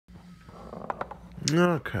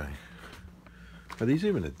Okay. Are these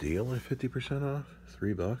even a deal at 50% off?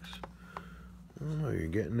 $3? Oh, you're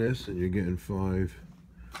getting this and you're getting five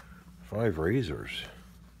razors.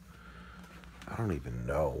 I don't even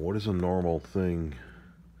know. What is a normal thing?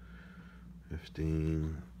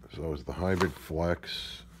 15. So it's the hybrid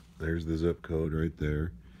flex. There's the zip code right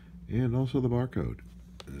there. And also the barcode.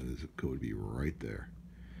 The zip code would be right there.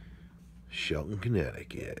 Shelton,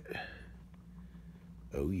 Connecticut.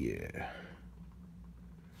 Oh yeah.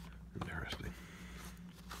 Interesting.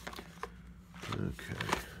 Okay.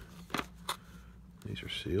 These are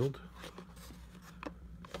sealed.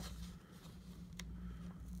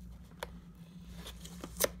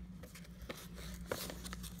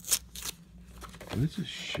 What is this,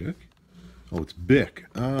 Schick? Oh, it's BIC.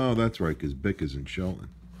 Oh, that's right, because BIC is in Shelton.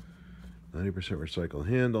 90% recycled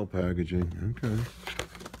handle packaging. Okay.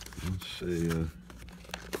 Let's see.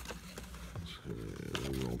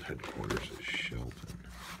 The world headquarters is Shelton.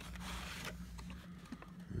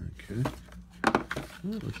 Okay.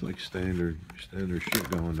 Well, looks like standard shit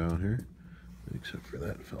going down here, except for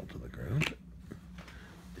that fell to the ground.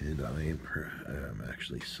 And I am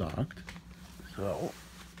actually socked, so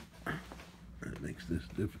that makes this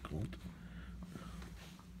difficult.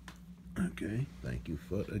 Okay, thank you,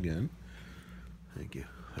 foot, again. Thank you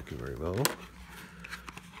very well.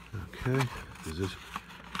 Okay, does this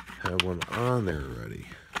have one on there already?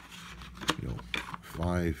 You know,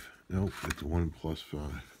 5. Nope, it's 1 plus 5.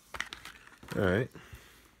 All right.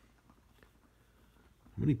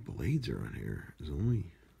 How many blades are on here? There's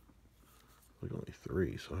only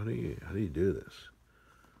 3. So how do you do this?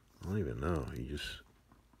 I don't even know. You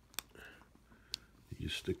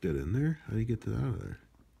just stick that in there? How do you get that out of there?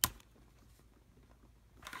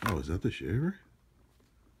 Oh, is that the shaver?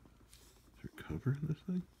 Is there cover in this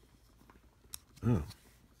thing? Oh.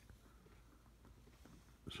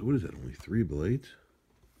 So what is that? Only 3 blades?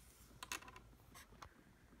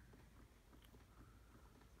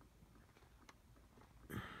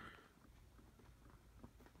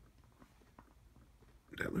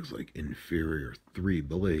 That looks like inferior 3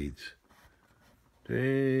 blades.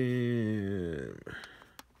 Damn.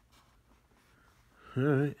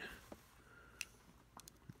 Alright.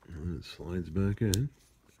 And it slides back in.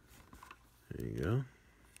 There you go.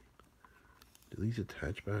 Do these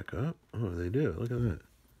attach back up? Oh, they do. Look at that.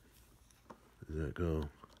 Does that go?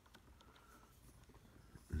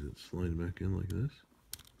 Does it slide back in like this?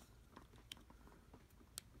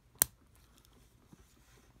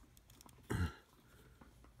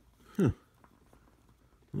 Huh.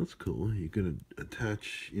 That's cool. You could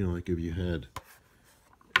attach, you know, like if you had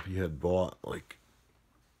bought like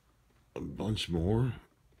a bunch more,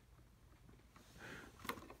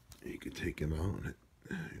 you could take them out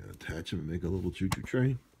and attach them and make a little choo-choo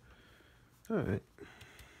train. All right.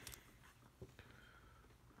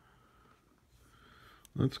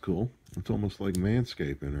 That's cool. It's almost like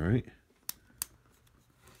manscaping, right?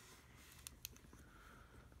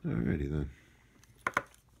 Alrighty then.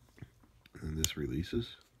 And this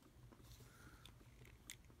releases.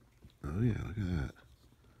 Oh yeah, look at that.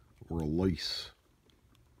 Release.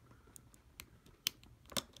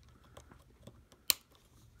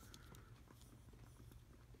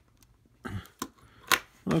 Well,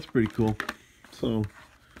 that's pretty cool. So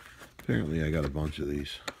apparently I got a bunch of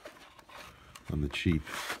these on the cheap.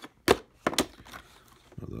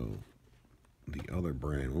 Although the other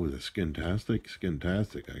brand, what was it, Skintastic?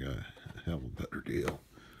 Skintastic, I got a hell of a better deal.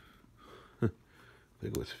 I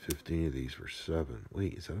think it was 15 of these for 7.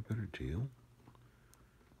 Wait, is that a better deal?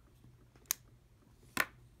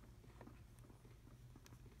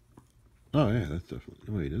 Oh yeah, that's definitely.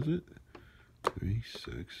 Wait, is it? 3,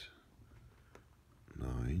 6,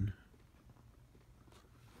 9.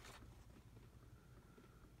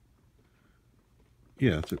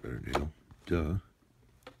 Yeah, that's a better deal. Duh.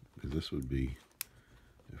 Because this would be,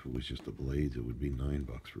 if it was just the blades, it would be $9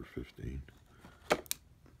 for 15.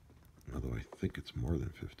 Although I think it's more than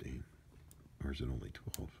 15. Or is it only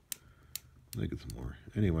 12? I think it's more.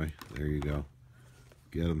 Anyway, there you go.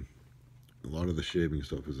 Get them. A lot of the shaving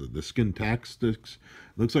stuff is the Skintastics.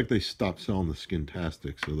 Looks like they stopped selling the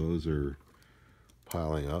Skintastics, so those are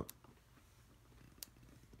piling up.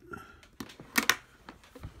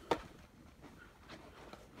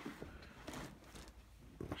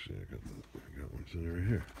 Actually, I got one sitting right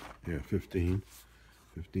here. Yeah, 15.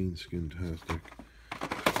 15 Skintastic.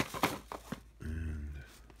 And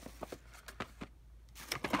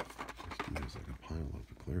there's like a pile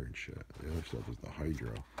of clearance shit. The other stuff is the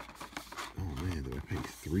Hydro. Oh man, did I pay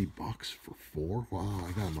 $3 for 4? Wow,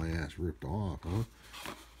 I got my ass ripped off, huh?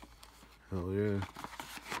 Hell yeah.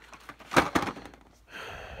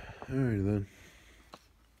 Alright then.